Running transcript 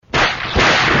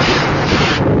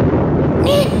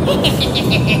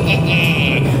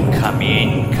Come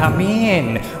in, come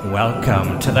in.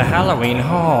 Welcome to the Halloween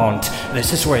Haunt.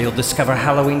 This is where you'll discover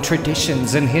Halloween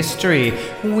traditions and history,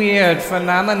 weird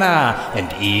phenomena,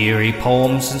 and eerie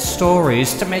poems and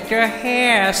stories to make your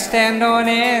hair stand on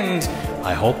end.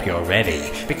 I hope you're ready,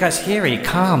 because here he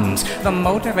comes, the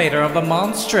motivator of the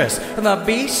monstrous, the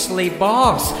beastly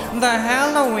boss, the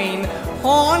Halloween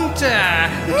Haunter.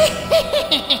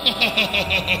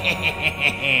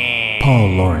 Paul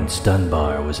Laurence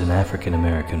Dunbar was an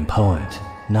African-American poet,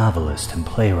 novelist, and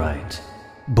playwright,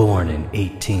 born in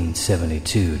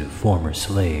 1872 to former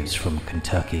slaves from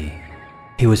Kentucky.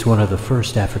 He was one of the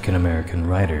first African-American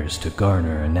writers to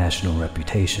garner a national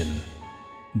reputation.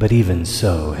 But even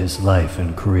so, his life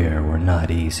and career were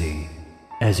not easy,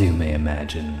 as you may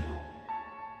imagine.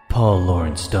 Paul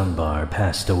Laurence Dunbar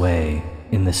passed away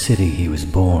in the city he was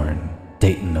born,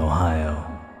 Dayton, Ohio,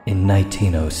 in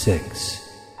 1906,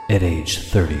 at age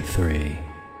 33.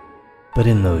 But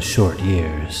in those short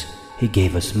years, he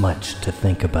gave us much to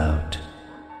think about,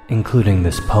 including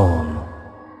this poem,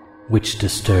 which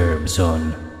disturbs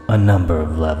on a number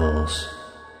of levels.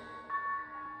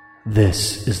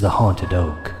 This is The Haunted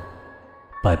Oak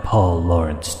by Paul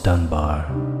Laurence Dunbar.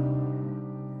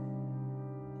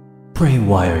 Pray,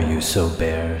 why are you so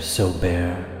bare,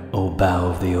 O bough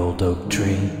of the old oak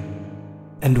tree?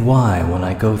 And why, when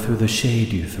I go through the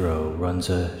shade you throw, runs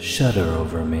a shudder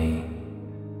over me?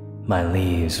 My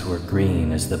leaves were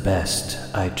green as the best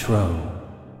I trow,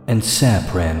 and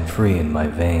sap ran free in my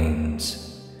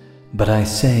veins. But I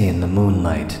say in the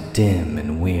moonlight dim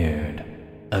and weird,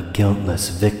 a guiltless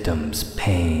victim's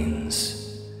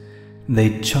pains.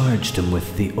 They charged him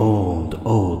with the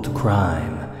old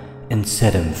crime, and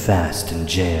set him fast in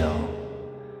jail.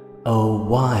 Oh,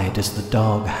 why does the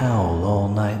dog howl all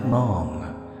night long?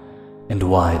 And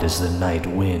why does the night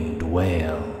wind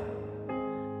wail?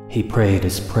 He prayed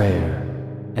his prayer,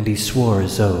 and he swore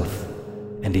his oath,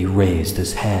 and he raised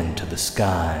his hand to the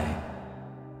sky.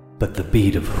 But the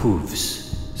beat of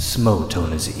hoofs smote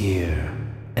on his ear,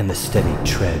 and the steady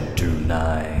tread drew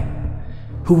nigh.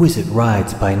 Who is it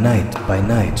rides by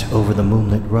night over the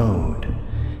moonlit road?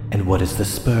 And what is the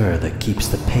spur that keeps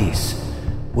the pace?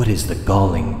 What is the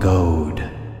galling goad?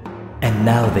 And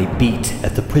now they beat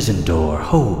at the prison door.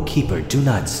 Ho, keeper, do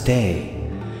not stay.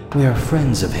 We are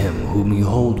friends of him whom you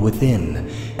hold within,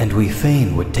 and we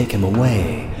fain would take him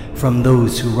away from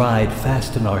those who ride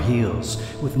fast on our heels,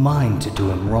 with mind to do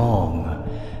him wrong.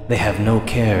 They have no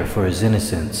care for his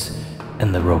innocence,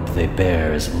 and the rope they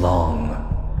bear is long.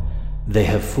 They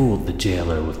have fooled the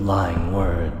jailer with lying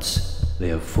words. They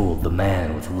have fooled the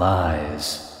man with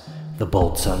lies. The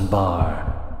bolts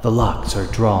unbar, the locks are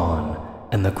drawn,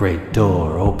 and the great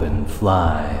door open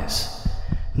flies.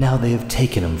 Now they have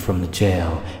taken him from the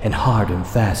jail, and hard and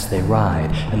fast they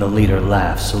ride, and the leader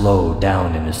laughs low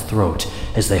down in his throat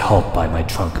as they halt by my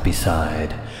trunk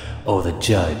beside. Oh, the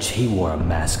judge, he wore a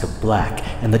mask of black,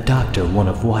 and the doctor one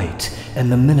of white,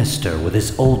 and the minister with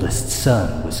his oldest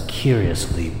son was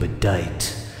curiously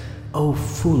bedight. Oh,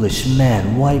 foolish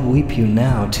man, why weep you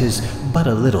now? 'Tis but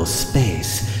a little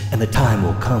space, and the time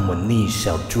will come when these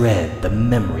shall dread the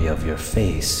memory of your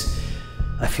face.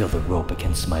 I feel the rope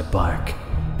against my bark,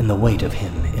 and the weight of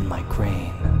him in my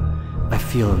crane. I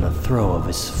feel in the throe of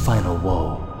his final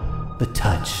woe the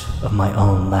touch of my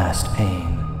own last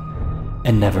pain.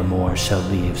 And nevermore shall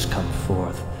leaves come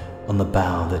forth on the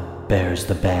bough that bears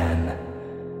the ban.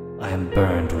 I am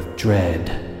burned with dread,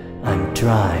 I am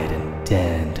dried and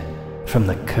dead from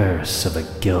the curse of a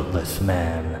guiltless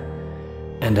man.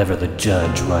 And ever the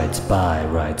judge rides by,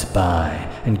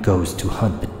 and goes to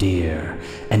hunt the deer,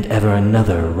 and ever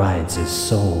another rides his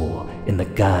soul in the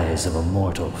guise of a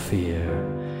mortal fear.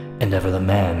 And ever the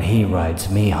man, he rides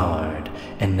me hard,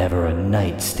 and never a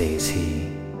night stays he,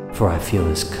 for I feel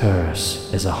his curse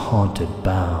as a haunted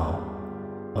bough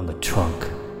on the trunk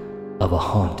of a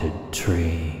haunted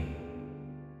tree.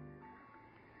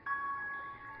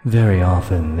 Very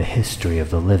often, the history of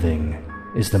the living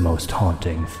is the most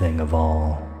haunting thing of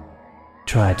all.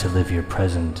 Try to live your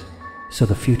present so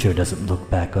the future doesn't look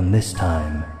back on this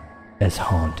time as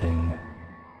haunting.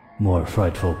 More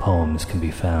frightful poems can be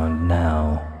found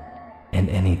now and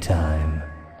anytime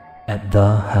at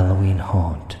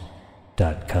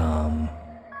thehalloweenhaunt.com.